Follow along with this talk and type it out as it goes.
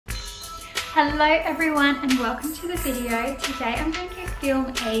Hello everyone and welcome to the video. Today I'm going to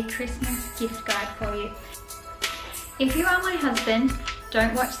film a Christmas gift guide for you. If you are my husband,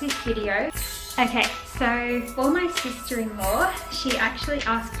 don't watch this video. Okay, so for my sister-in-law, she actually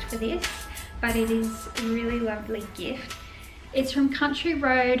asked for this, but it is a really lovely gift. It's from Country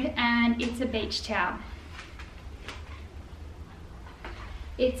Road and it's a beach towel.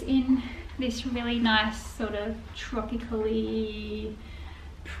 It's in this really nice sort of tropical-y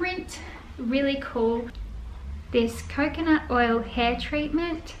print, really cool. This coconut oil hair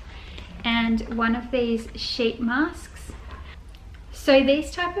treatment and one of these sheet masks. So these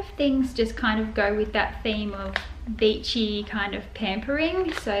type of things just kind of go with that theme of beachy kind of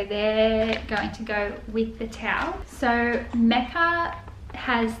pampering, so they're going to go with the towel. So Mecca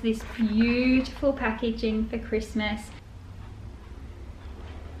has this beautiful packaging for Christmas.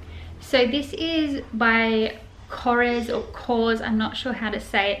 So this is by Kores or Kors, I'm not sure how to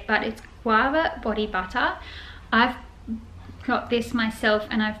say it, but it's guava body butter. I've got this myself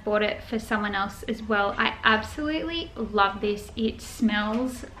and I've bought it for someone else as well. I absolutely love this. It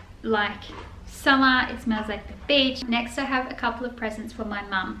smells like summer, it smells like the beach. Next I have a couple of presents for my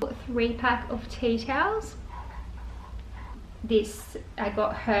mum. 3-pack of tea towels. This, I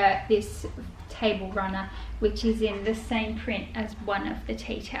got her this table runner which is in the same print as one of the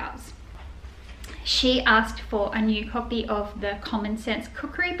tea towels. She asked for a new copy of the Common Sense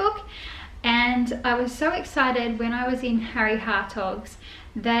cookery book, and I was so excited when I was in Harry Hartog's.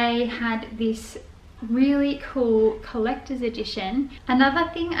 They had this really cool collector's edition.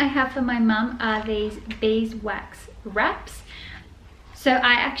 Another thing I have for my mum are these beeswax wraps. So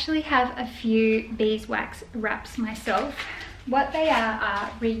I actually have a few beeswax wraps myself. What they are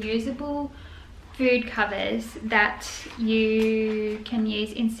reusable food covers that you can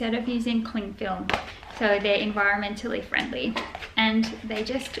use instead of using cling film, so they're environmentally friendly, and they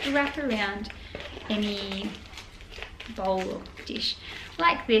just wrap around any bowl or dish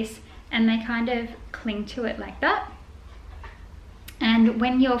like this, and they kind of cling to it like that. And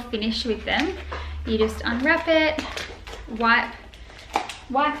when you're finished with them, you just unwrap it,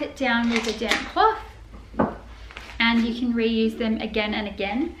 wipe it down with a damp cloth, and you can reuse them again and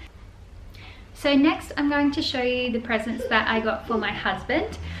again. So next I'm going to show you the presents that I got for my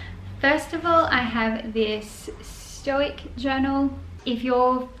husband. First of all, I have this Stoic journal. If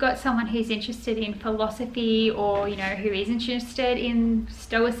you've got someone who's interested in philosophy, or who is interested in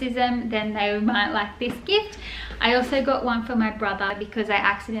stoicism, then they might like this gift. I also got one for my brother because I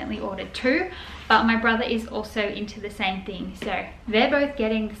accidentally ordered 2, but my brother is also into the same thing, so they're both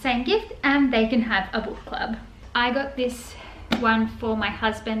getting the same gift and they can have a book club. I got this one for my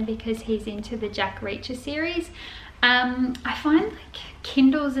husband because he's into the Jack Reacher series. I find like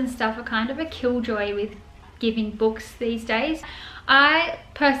Kindles and stuff are kind of a killjoy with giving books these days. I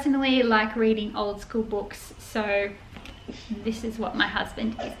personally like reading old school books, so this is what my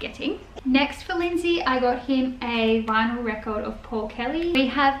husband is getting. Next for Lindsay, I got him a vinyl record of Paul Kelly. We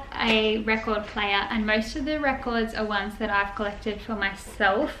have a record player and most of the records are ones that I've collected for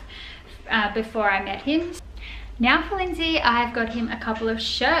myself before I met him. Now for Lindsay, I've got him a couple of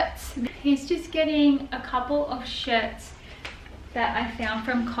shirts. He's just getting a couple of shirts that I found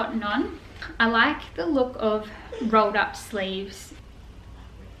from Cotton On. I like the look of rolled up sleeves.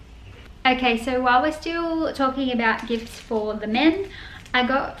 Okay, so while we're still talking about gifts for the men, I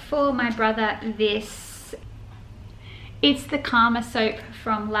got for my brother this. It's the Karma soap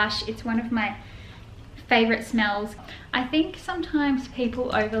from Lush. It's one of my favorite smells. I think sometimes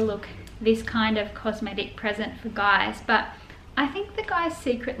people overlook this kind of cosmetic present for guys, but I think the guys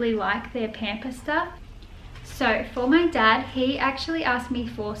secretly like their pamper stuff. So for my dad, he actually asked me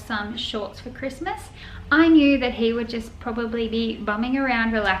for some shorts for Christmas. I knew that he would just probably be bumming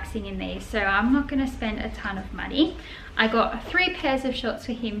around relaxing in these, so I'm not going to spend a ton of money. I got 3 pairs of shorts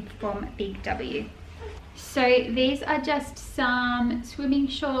for him from Big W. So these are just some swimming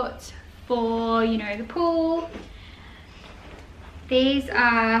shorts for the pool. These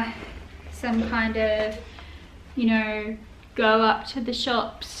are some kind of go up to the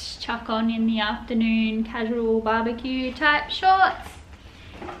shops, chuck on in the afternoon, casual barbecue type shorts.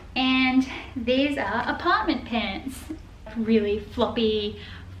 And these are apartment pants, really floppy,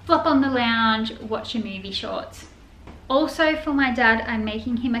 flop on the lounge, watch a movie shorts. Also for my dad, I'm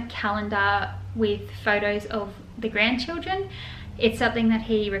making him a calendar with photos of the grandchildren. It's something that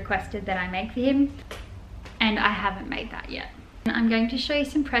he requested that I make for him, and I haven't made that yet. I'm going to show you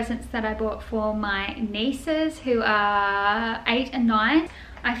some presents that I bought for my nieces who are 8 and 9.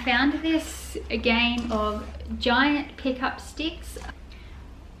 I found this game of giant pickup sticks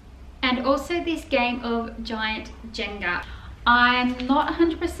and also this game of giant Jenga. I'm not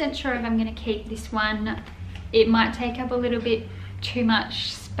 100% sure if I'm going to keep this one. It might take up a little bit too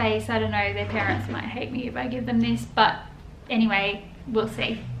much space. I don't know, their parents might hate me if I give them this, but anyway, we'll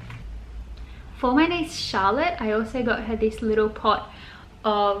see. For my niece Charlotte, I also got her this little pot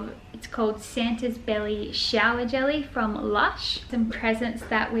of, it's called Santa's Belly shower jelly from Lush. Some presents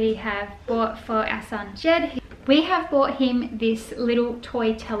that we have bought for our son Jed. We have bought him this little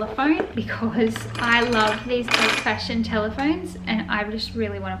toy telephone because I love these old-fashioned telephones and I just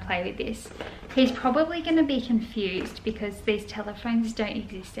really want to play with this. He's probably going to be confused because these telephones don't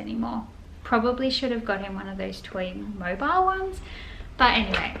exist anymore. Probably should have got him one of those toy mobile ones, but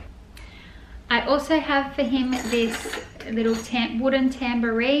anyway. I also have for him this little wooden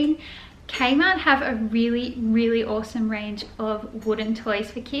tambourine. Kmart have a really awesome range of wooden toys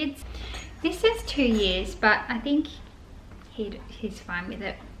for kids. This says 2 years, but I think he's fine with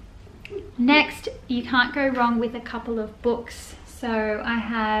it. Next, you can't go wrong with a couple of books. So I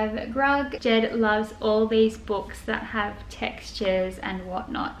have Grug. Jed loves all these books that have textures and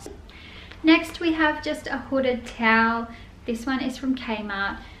whatnot. Next, we have just a hooded towel. This one is from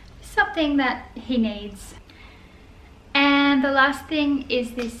Kmart. Something that he needs. And the last thing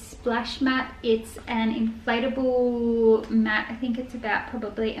is this splash mat. It's an inflatable mat. I think it's about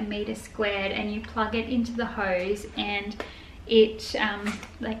probably 1 meter squared, and you plug it into the hose and it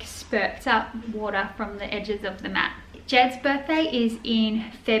like spurts up water from the edges of the mat. Jed's birthday is in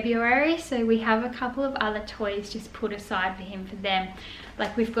February, so we have a couple of other toys just put aside for him for them.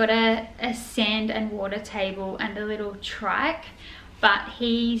 Like we've got a sand and water table and a little trike. But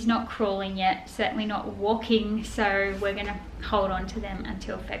he's not crawling yet, certainly not walking, so we're gonna hold on to them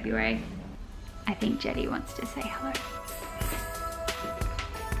until February. I think Jetty wants to say hello.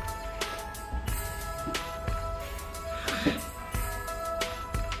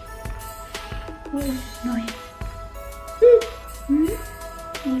 Oh, nice.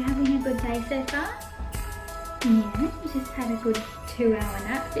 Are you having a good day so far? Yeah, you just had a good 2-hour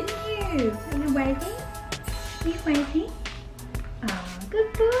nap, didn't you? Are you waving? Are you waving? Oh,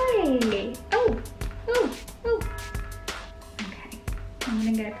 good boy. Oh. Okay, I'm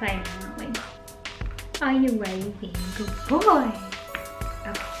gonna go play now, aren't we? Are you waving? Good boy.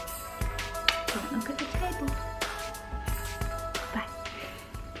 Okay. Don't look at the table. Bye.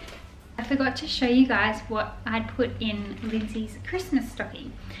 I forgot to show you guys what I'd put in Lindsay's Christmas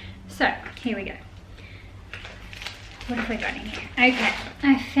stocking. So, here we go. What have we got in here? Okay,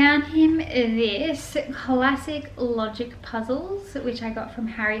 I found him this classic logic puzzles, which I got from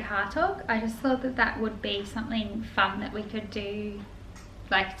Harry Hartog. I just thought that that would be something fun that we could do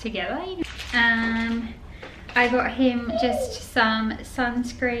like together. I got him just some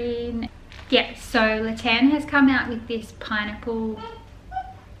sunscreen. Yeah, so Latan has come out with this pineapple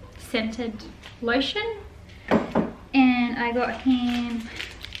scented lotion, and I got him,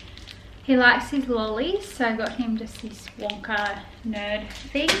 he likes his lollies, so I got him just this Wonka nerd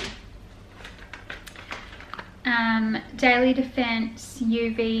thing. Daily Defense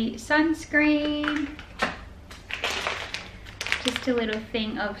UV sunscreen. Just a little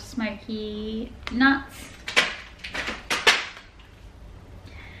thing of smoky nuts.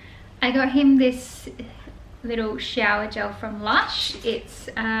 I got him this little shower gel from Lush. It's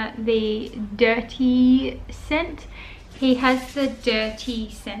the Dirty scent. He has the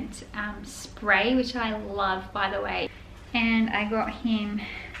Dirty scent spray, which I love, by the way. And I got him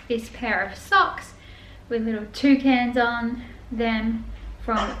this pair of socks with little toucans on them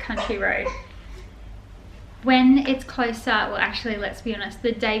from Country Road. When it's closer, well actually let's be honest,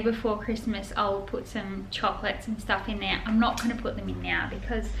 the day before Christmas I'll put some chocolates and stuff in there. I'm not going to put them in now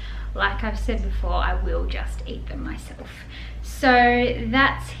because like I've said before, I will just eat them myself. So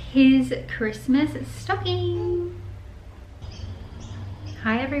that's his Christmas stocking.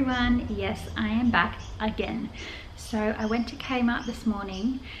 Hi everyone, yes I am back again. So I went to Kmart this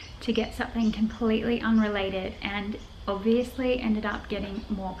morning to get something completely unrelated and obviously ended up getting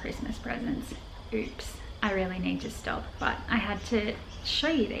more Christmas presents. Oops, I really need to stop, but I had to show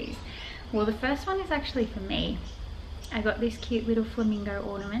you these. Well, the first one is actually for me. I got this cute little flamingo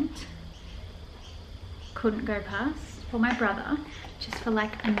ornament. Couldn't go past. For my brother, just for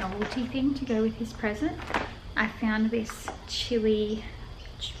like a novelty thing to go with his present. I found this chili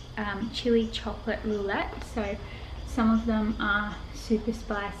chocolate roulette. So some of them are super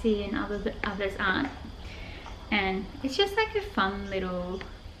spicy and others aren't. And it's just like a fun little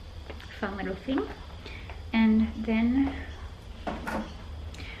thing. And then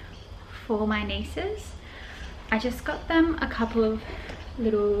for my nieces, I just got them a couple of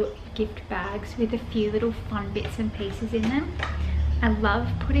little gift bags with a few little fun bits and pieces in them. I love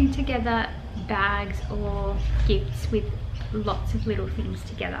putting together bags or gifts with lots of little things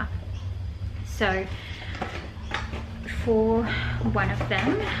together. So for one of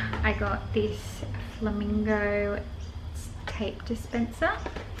them, I got this flamingo tape dispenser.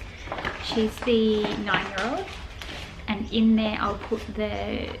 She's the 9-year-old, and in there I'll put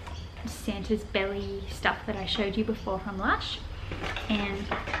the Santa's belly stuff that I showed you before from Lush, and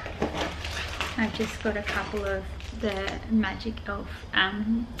I've just got a couple of the Magic Elf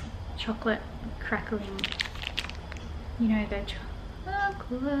chocolate crackling, you know, the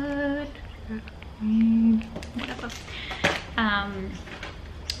chocolate crackling, whatever,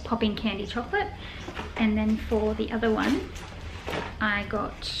 popping candy chocolate. And then for the other one, I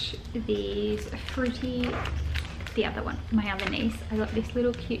got these fruity, the other one, my other niece, I got this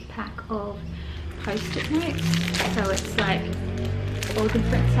little cute pack of post-it notes. So it's like all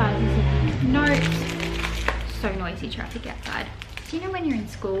different sizes of notes. So noisy traffic outside. Do you know when you're in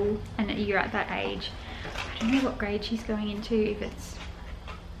school and you're at that age, I don't know what grade she's going into, if it's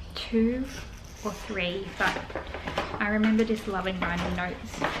 2 or 3, but I remember just loving writing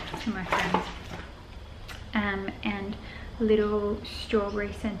notes to my friends. And little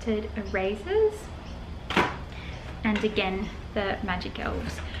strawberry scented erasers, and again the Magic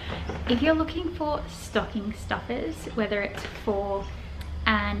Elves. If you're looking for stocking stuffers, whether it's for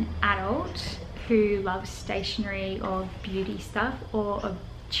an adult who loves stationery or beauty stuff, or a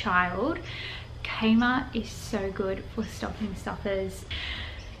child, Kmart is so good for stocking stuffers.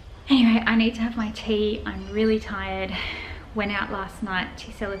 Anyway, I need to have my tea. I'm really tired. Went out last night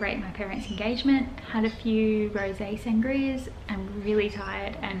to celebrate my parents' engagement, had a few rosé sangrias. I'm really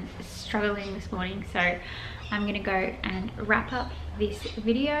tired and struggling this morning, so I'm gonna go and wrap up this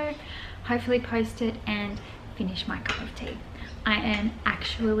video, hopefully post it and finish my cup of tea. I am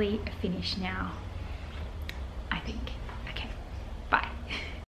actually finished now, I think.